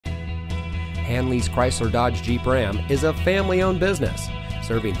Hanlees Chrysler Dodge Jeep Ram is a family-owned business,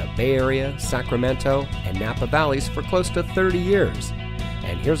 serving the Bay Area, Sacramento, and Napa Valleys for close to 30 years.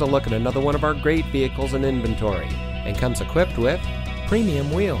 And here's a look at another one of our great vehicles in inventory, and comes equipped with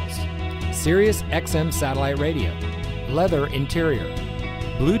premium wheels, Sirius XM satellite radio, leather interior,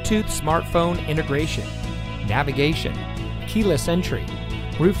 Bluetooth smartphone integration, navigation, keyless entry,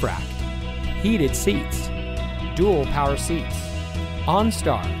 roof rack, heated seats, dual power seats,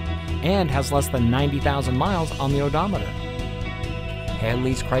 OnStar, and has less than 90,000 miles on the odometer.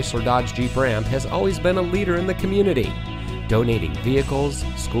 Hanlees Chrysler Dodge Jeep Ram has always been a leader in the community, donating vehicles,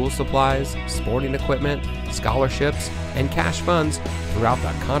 school supplies, sporting equipment, scholarships, and cash funds throughout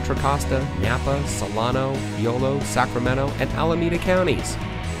the Contra Costa, Napa, Solano, Yolo, Sacramento, and Alameda counties.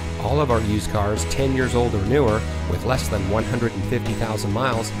 All of our used cars 10 years old or newer with less than 150,000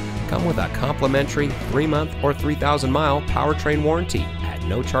 miles come with a complimentary 3-month or 3,000-mile powertrain warranty at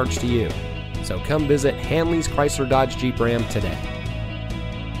no charge to you. So come visit Hanlees Chrysler Dodge Jeep Ram today.